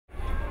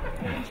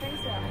Well,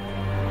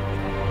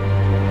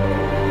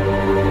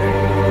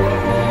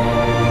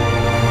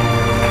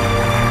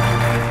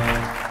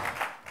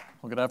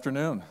 good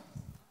afternoon.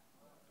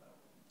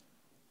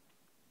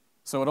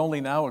 So it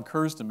only now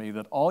occurs to me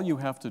that all you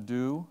have to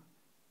do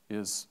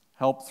is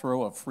help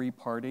throw a free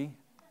party,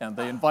 and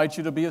they invite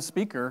you to be a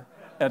speaker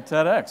at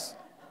TEDx.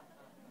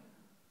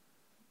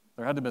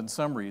 There had to have been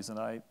some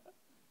reason.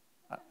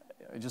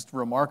 Just a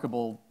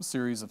remarkable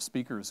series of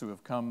speakers who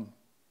have come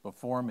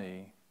before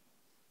me.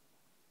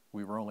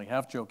 We were only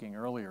half joking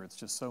earlier. It's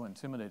just so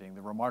intimidating,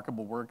 the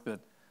remarkable work that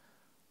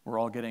we're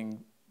all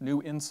getting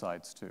new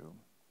insights to.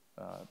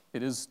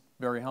 It is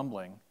very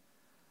humbling.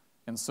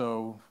 And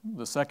so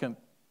the second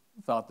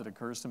thought that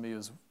occurs to me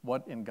is,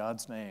 what in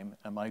God's name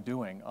am I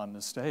doing on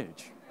this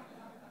stage?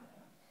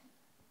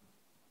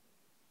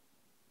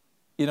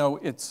 You know,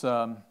 it's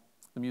the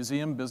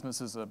museum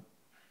business is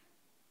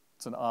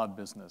it's an odd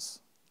business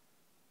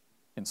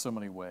in so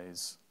many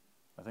ways.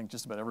 I think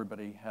just about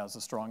everybody has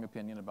a strong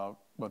opinion about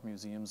what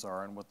museums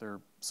are and what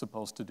they're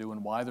supposed to do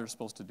and why they're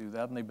supposed to do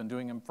that, and they've been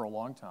doing them for a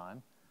long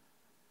time.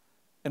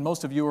 And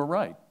most of you are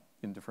right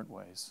in different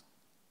ways.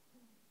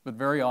 But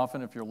very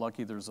often, if you're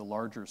lucky, there's a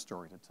larger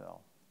story to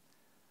tell.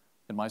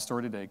 And my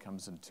story today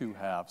comes in two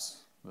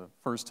halves. The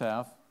first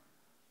half,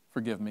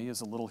 forgive me,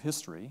 is a little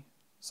history,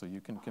 so you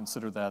can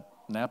consider that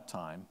nap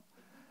time.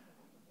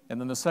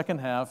 And then the second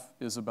half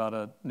is about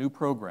a new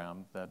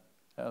program that,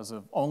 as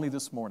of only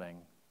this morning,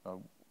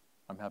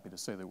 I'm happy to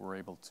say that we're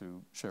able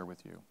to share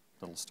with you.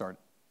 That'll start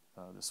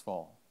this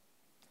fall.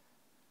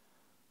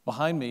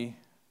 Behind me,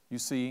 you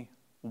see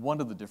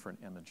one of the different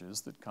images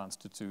that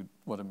constitute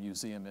what a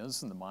museum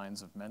is in the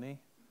minds of many.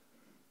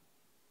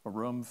 A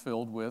room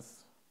filled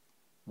with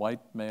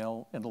white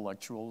male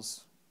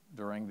intellectuals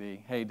during the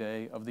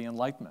heyday of the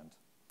Enlightenment.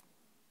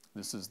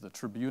 This is the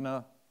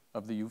Tribuna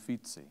of the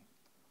Uffizi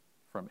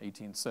from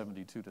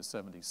 1872 to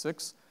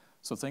 76.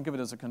 So think of it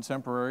as a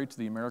contemporary to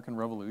the American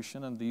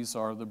Revolution, and these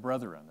are the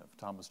brethren of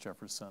Thomas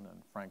Jefferson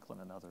and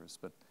Franklin and others.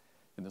 But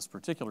in this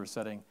particular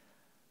setting,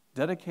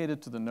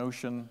 dedicated to the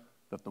notion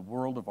that the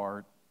world of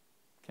art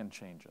can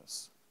change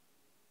us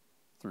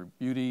through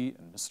beauty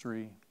and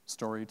mystery,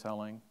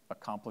 storytelling,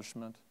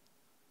 accomplishment.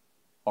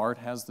 Art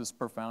has this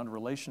profound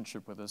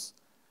relationship with us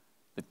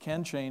that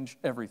can change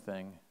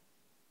everything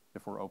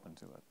if we're open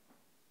to it.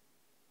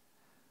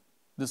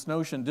 This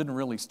notion didn't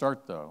really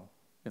start, though,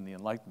 in the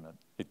Enlightenment.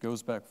 It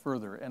goes back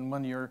further, and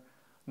when you're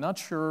not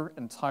sure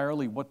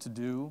entirely what to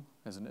do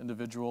as an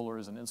individual or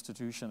as an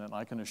institution, and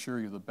I can assure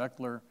you the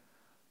Beckler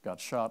got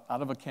shot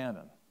out of a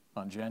cannon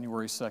on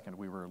January 2nd.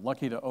 We were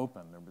lucky to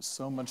open. There was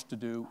so much to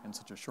do in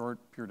such a short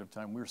period of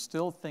time. We're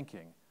still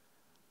thinking,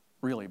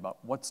 really, about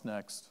what's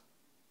next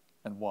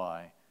and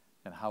why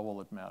and how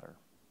will it matter.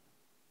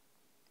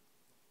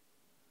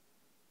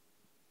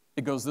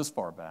 It goes this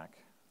far back.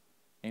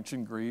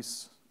 Ancient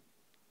Greece,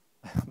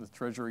 the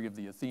treasury of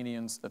the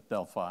Athenians at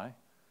Delphi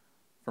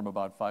from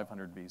about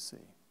 500 BC.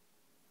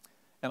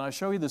 And I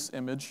show you this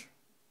image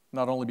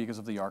not only because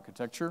of the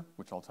architecture,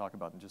 which I'll talk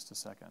about in just a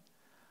second,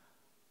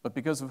 but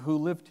because of who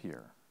lived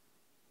here.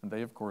 And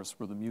they, of course,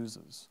 were the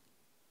Muses.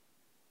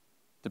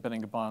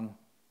 Depending upon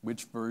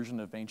which version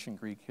of ancient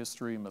Greek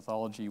history and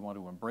mythology you want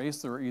to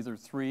embrace, there are either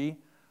 3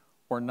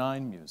 or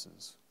 9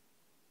 Muses.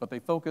 But they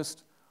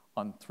focused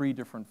on 3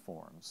 different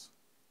forms: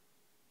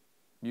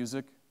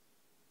 music,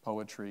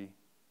 poetry,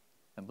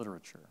 and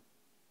literature.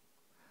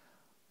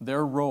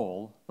 Their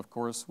role, of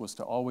course, was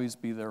to always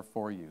be there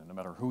for you, no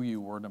matter who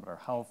you were, no matter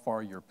how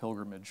far your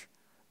pilgrimage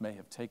may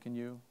have taken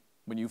you.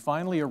 When you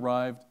finally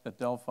arrived at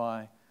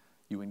Delphi,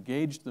 you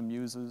engaged the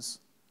Muses,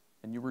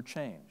 and you were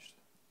changed.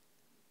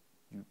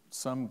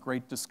 Some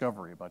great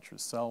discovery about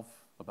yourself,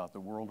 about the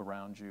world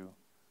around you.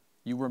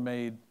 You were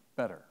made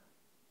better.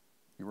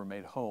 You were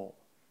made whole.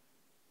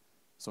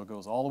 So it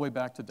goes all the way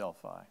back to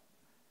Delphi.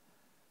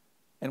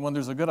 And when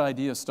there's a good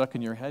idea stuck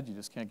in your head, you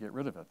just can't get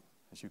rid of it,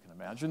 as you can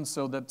imagine.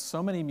 So that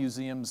so many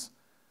museums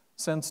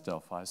since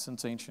Delphi,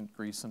 since ancient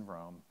Greece and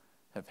Rome,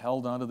 have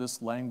held onto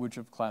this language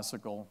of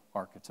classical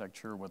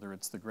architecture, whether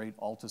it's the great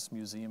Altes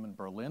Museum in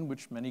Berlin,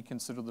 which many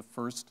consider the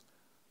first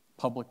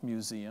public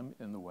museum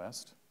in the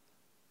West,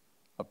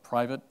 a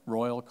private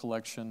royal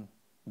collection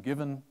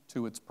given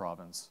to its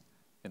province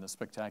in a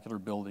spectacular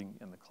building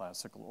in the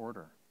classical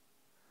order.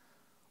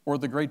 Or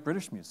the Great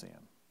British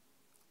Museum,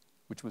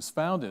 which was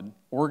founded,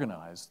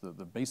 organized,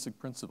 the basic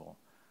principle,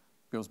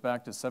 goes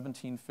back to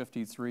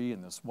 1753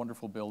 in this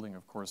wonderful building,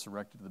 of course,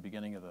 erected at the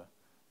beginning of the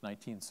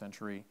 19th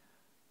century,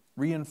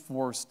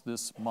 reinforced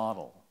this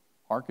model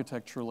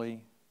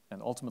architecturally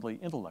and ultimately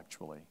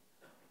intellectually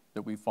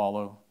that we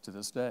follow to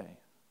this day.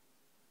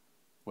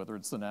 Whether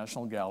it's the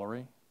National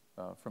Gallery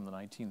from the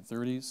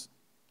 1930s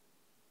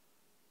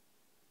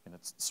and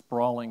its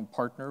sprawling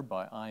partner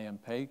by I.M.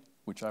 Pei,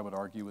 which I would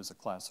argue is a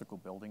classical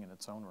building in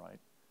its own right,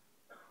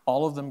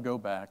 all of them go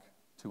back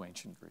to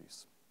ancient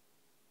Greece.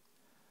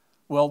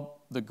 Well,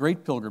 the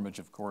great pilgrimage,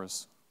 of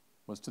course,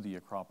 was to the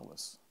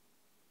Acropolis,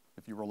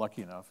 if you were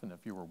lucky enough and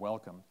if you were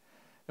welcomed.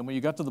 And when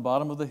you got to the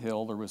bottom of the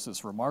hill, there was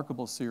this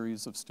remarkable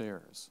series of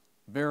stairs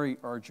very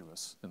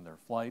arduous in their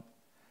flight.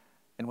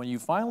 And when you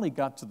finally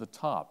got to the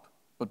top,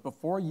 but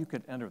before you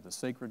could enter the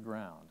sacred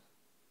ground,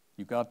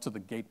 you got to the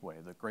gateway,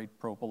 the great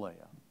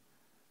propylaea,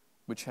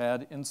 which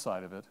had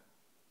inside of it,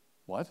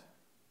 what?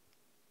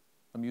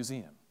 A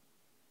museum.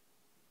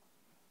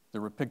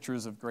 There were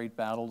pictures of great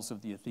battles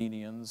of the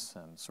Athenians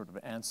and sort of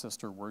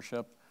ancestor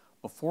worship.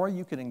 Before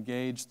you could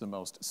engage the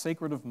most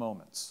sacred of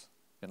moments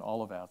in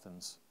all of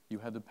Athens, you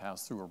had to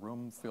pass through a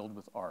room filled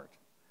with art.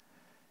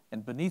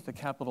 And beneath a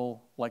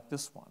capital like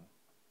this one,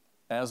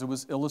 as it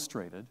was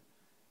illustrated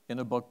in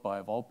a book by,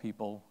 of all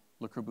people,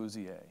 Le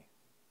Corbusier,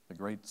 the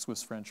great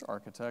Swiss-French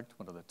architect,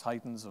 one of the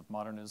titans of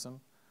modernism,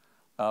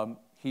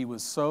 he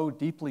was so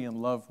deeply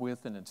in love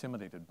with and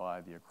intimidated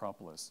by the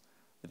Acropolis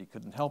that he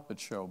couldn't help but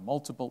show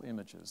multiple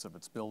images of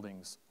its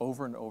buildings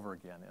over and over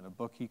again in a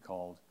book he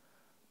called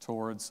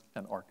Towards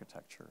an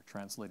Architecture,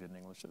 translated in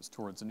English as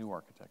Towards a New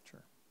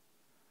Architecture.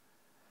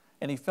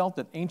 And he felt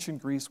that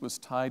ancient Greece was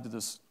tied to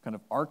this kind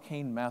of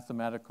arcane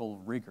mathematical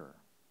rigor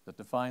that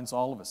defines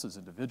all of us as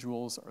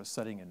individuals, our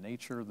setting in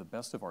nature, the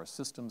best of our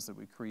systems that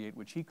we create,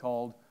 which he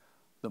called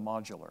the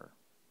modular.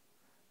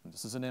 And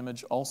this is an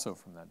image also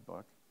from that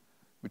book,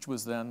 which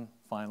was then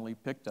finally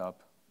picked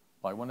up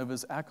by one of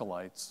his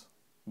acolytes,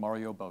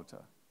 Mario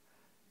Botta.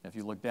 If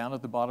you look down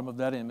at the bottom of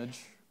that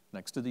image,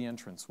 next to the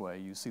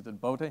entranceway, you see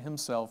that Botta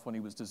himself, when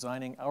he was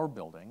designing our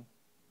building,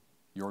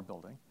 your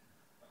building,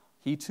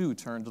 he too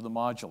turned to the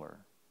modular,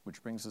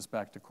 which brings us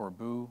back to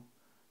Corbu,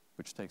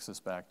 which takes us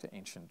back to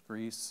ancient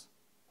Greece,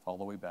 all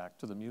the way back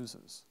to the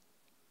Muses.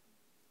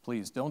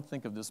 Please don't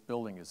think of this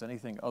building as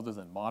anything other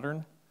than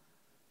modern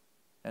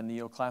and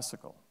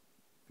neoclassical,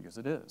 because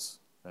it is.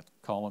 That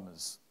column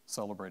is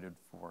celebrated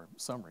for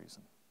some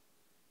reason.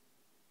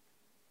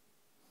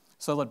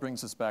 So that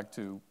brings us back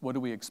to, what do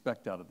we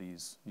expect out of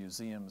these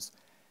museums?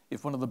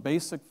 If one of the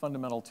basic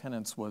fundamental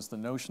tenets was the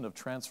notion of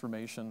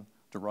transformation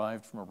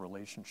derived from a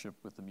relationship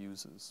with the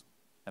Muses,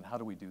 and how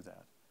do we do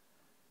that?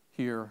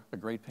 Here, a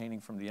great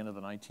painting from the end of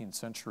the 19th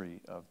century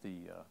of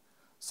the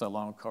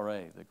Salon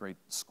Carré, the great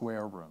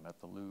square room at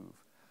the Louvre,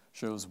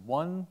 shows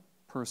one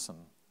person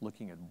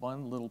looking at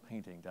one little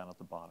painting down at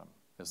the bottom,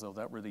 as though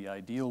that were the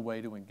ideal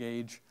way to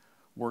engage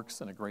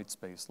works in a great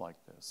space like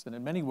this. And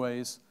in many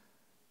ways,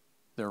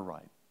 they're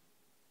right.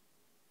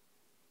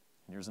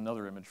 And here's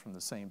another image from the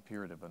same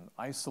period of an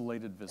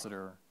isolated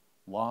visitor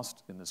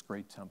lost in this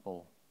great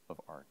temple of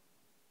art.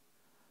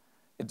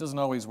 It doesn't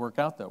always work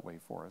out that way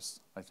for us,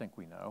 I think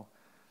we know.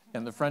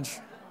 And the French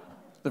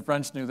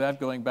knew that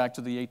going back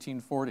to the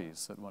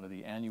 1840s at one of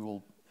the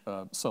annual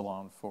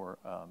Salon for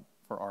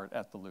art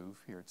at the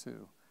Louvre here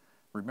too.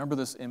 Remember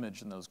this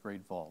image in those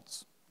great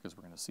vaults, because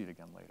we're going to see it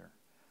again later.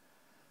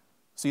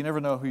 So you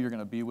never know who you're going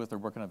to be with or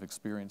what kind of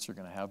experience you're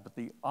going to have, but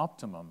the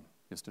optimum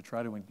is to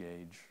try to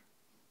engage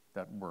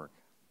that work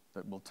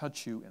that will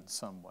touch you in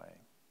some way.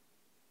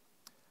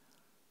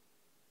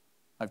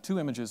 I have two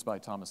images by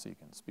Thomas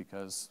Eakins,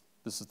 because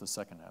this is the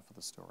second half of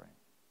the story.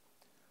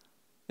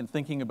 In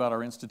thinking about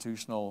our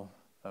institutional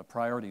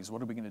priorities,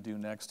 what are we going to do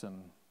next?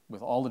 And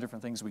with all the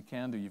different things we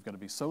can do, you've got to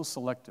be so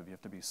selective. You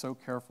have to be so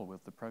careful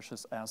with the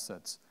precious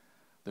assets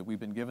that we've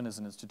been given as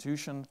an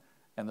institution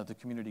and that the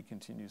community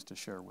continues to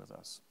share with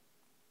us.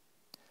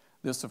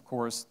 This, of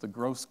course, the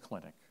Gross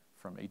Clinic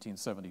from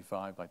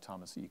 1875 by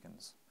Thomas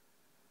Eakins.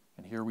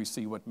 And here we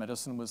see what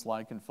medicine was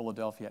like in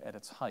Philadelphia at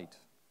its height.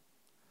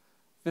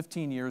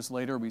 15 years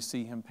later, we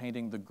see him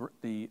painting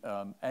the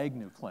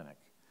Agnew Clinic.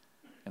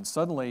 And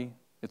suddenly,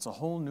 it's a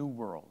whole new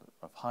world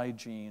of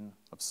hygiene,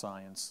 of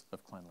science,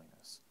 of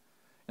cleanliness.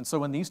 And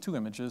so in these two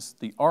images,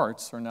 the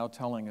arts are now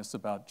telling us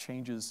about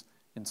changes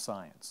in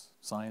science.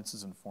 Science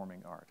is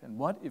informing art. And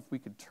what if we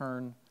could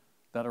turn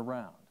that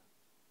around?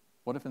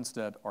 What if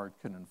instead art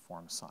could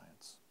inform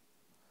science?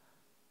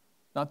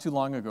 Not too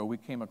long ago, we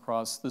came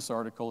across this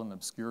article in an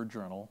obscure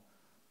journal,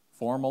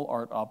 Formal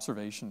Art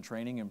Observation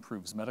Training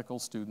Improves Medical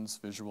Students'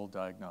 Visual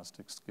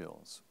Diagnostic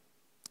Skills.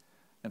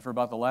 And for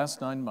about the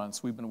last 9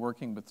 months, we've been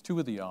working with two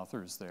of the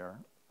authors there,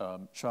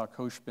 Shah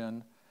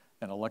Khoshbin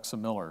and Alexa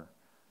Miller,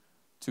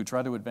 to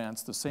try to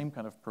advance the same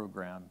kind of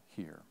program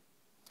here.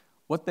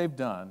 What they've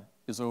done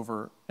is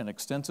over an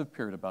extensive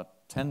period,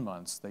 about 10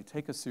 months, they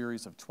take a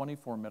series of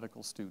 24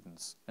 medical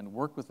students and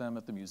work with them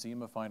at the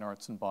Museum of Fine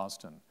Arts in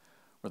Boston,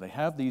 where they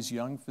have these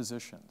young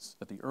physicians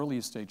at the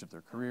earliest stage of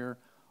their career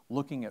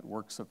looking at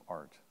works of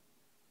art.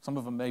 Some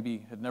of them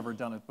maybe had never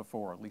done it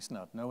before, at least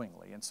not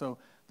knowingly. And so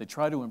they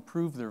try to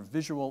improve their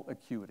visual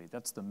acuity.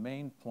 That's the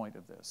main point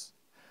of this.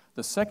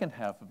 The second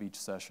half of each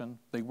session,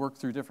 they work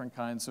through different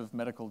kinds of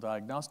medical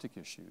diagnostic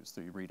issues.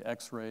 They read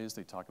x-rays,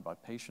 they talk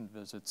about patient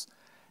visits.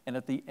 And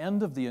at the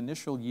end of the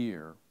initial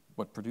year,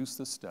 what produced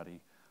this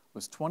study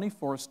was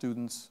 24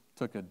 students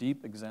took a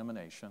deep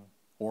examination,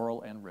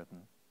 oral and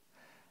written,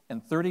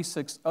 and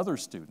 36 other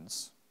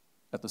students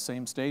at the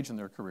same stage in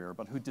their career,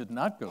 but who did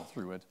not go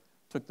through it,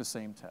 took the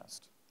same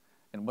test.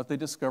 And what they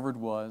discovered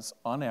was,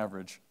 on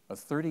average, a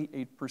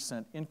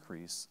 38%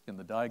 increase in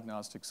the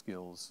diagnostic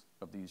skills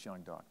of these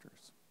young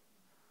doctors.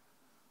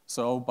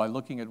 So by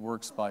looking at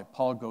works by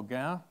Paul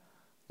Gauguin,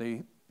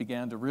 they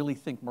began to really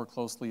think more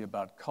closely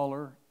about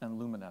color and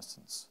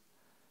luminescence.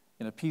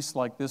 In a piece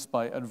like this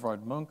by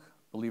Edvard Munch,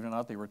 believe it or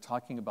not, they were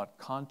talking about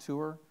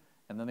contour,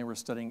 and then they were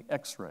studying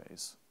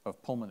X-rays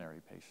of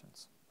pulmonary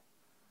patients.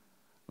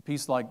 A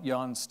piece like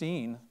Jan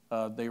Steen,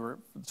 they were,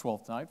 the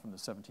 12th Night from the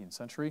 17th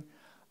century,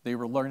 they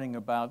were learning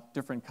about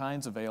different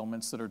kinds of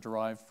ailments that are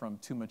derived from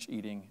too much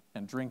eating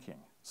and drinking.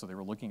 So they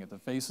were looking at the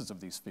faces of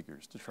these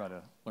figures to try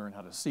to learn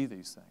how to see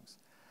these things.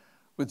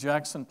 With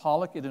Jackson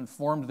Pollock, it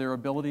informed their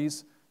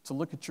abilities to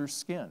look at your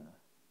skin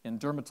in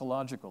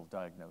dermatological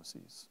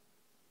diagnoses.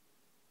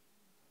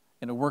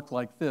 In a work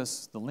like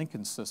this, the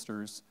Lincoln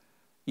sisters,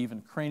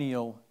 even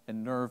cranial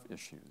and nerve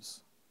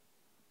issues.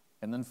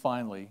 And then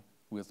finally,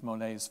 with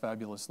Monet's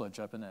fabulous La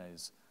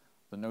Japonaise,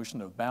 the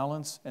notion of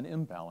balance and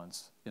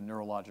imbalance in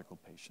neurological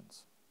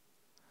patients.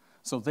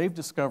 So they've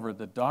discovered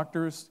that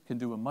doctors can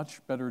do a much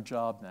better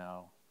job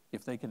now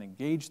if they can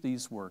engage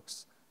these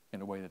works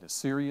in a way that is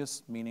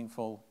serious,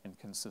 meaningful, and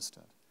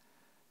consistent.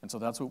 And so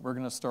that's what we're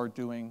going to start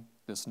doing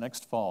this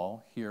next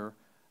fall here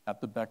at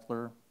the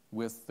Beckler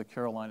with the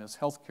Carolinas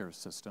healthcare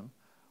system,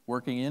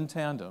 working in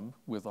tandem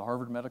with the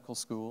Harvard Medical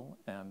School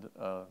and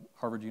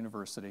Harvard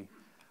University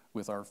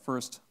with our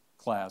first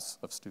class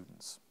of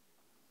students.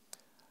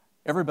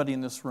 Everybody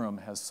in this room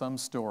has some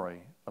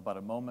story about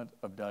a moment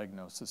of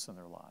diagnosis in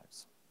their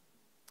lives.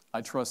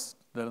 I trust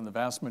that in the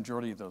vast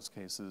majority of those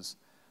cases,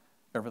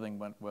 everything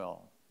went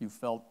well. You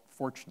felt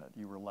fortunate,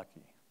 you were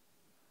lucky.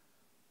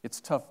 It's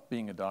tough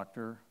being a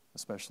doctor,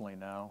 especially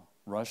now,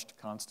 rushed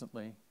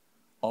constantly,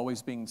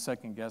 always being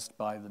second-guessed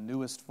by the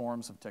newest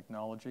forms of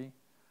technology,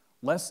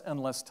 less and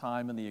less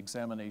time in the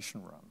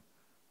examination room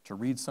to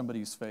read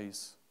somebody's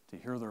face, to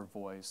hear their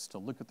voice, to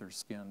look at their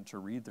skin, to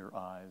read their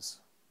eyes,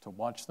 to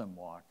watch them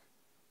walk.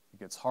 It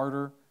gets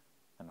harder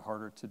and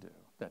harder to do,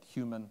 that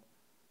human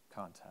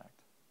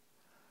contact.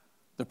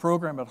 The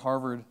program at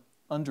Harvard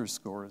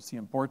underscores the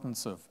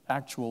importance of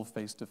actual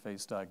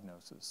face-to-face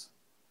diagnosis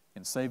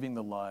in saving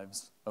the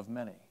lives of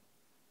many.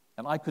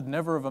 And I could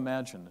never have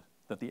imagined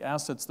that the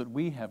assets that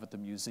we have at the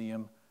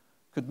museum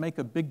could make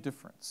a big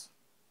difference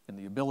in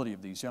the ability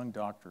of these young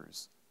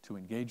doctors to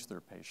engage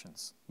their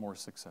patients more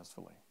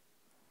successfully.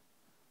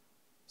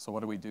 So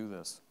what do we do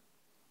this?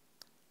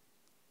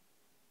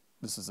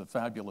 This is a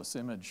fabulous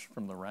image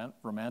from the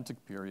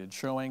Romantic period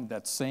showing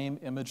that same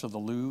image of the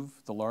Louvre,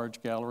 the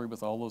large gallery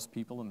with all those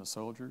people and the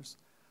soldiers,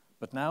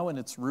 but now in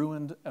its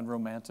ruined and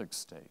romantic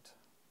state.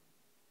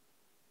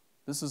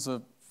 This is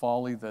a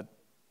folly that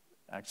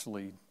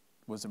actually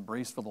was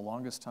embraced for the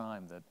longest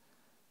time, that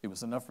it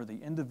was enough for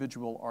the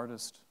individual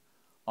artist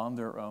on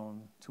their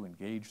own to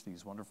engage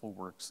these wonderful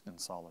works in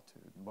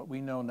solitude. And what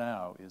we know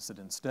now is that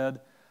instead,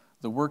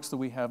 the works that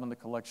we have in the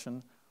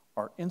collection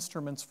are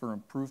instruments for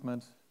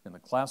improvement in the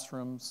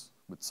classrooms,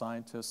 with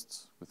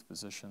scientists, with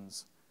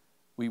physicians.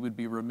 We would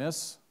be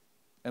remiss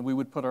and we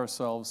would put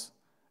ourselves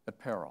at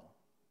peril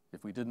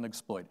if we didn't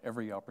exploit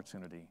every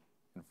opportunity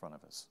in front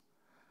of us.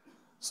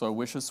 So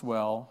wish us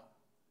well,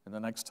 and the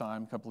next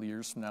time, a couple of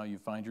years from now, you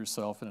find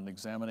yourself in an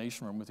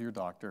examination room with your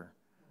doctor,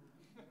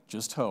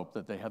 just hope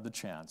that they had the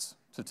chance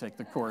to take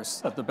the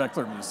course at the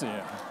Beckler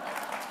Museum.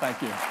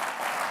 Thank you.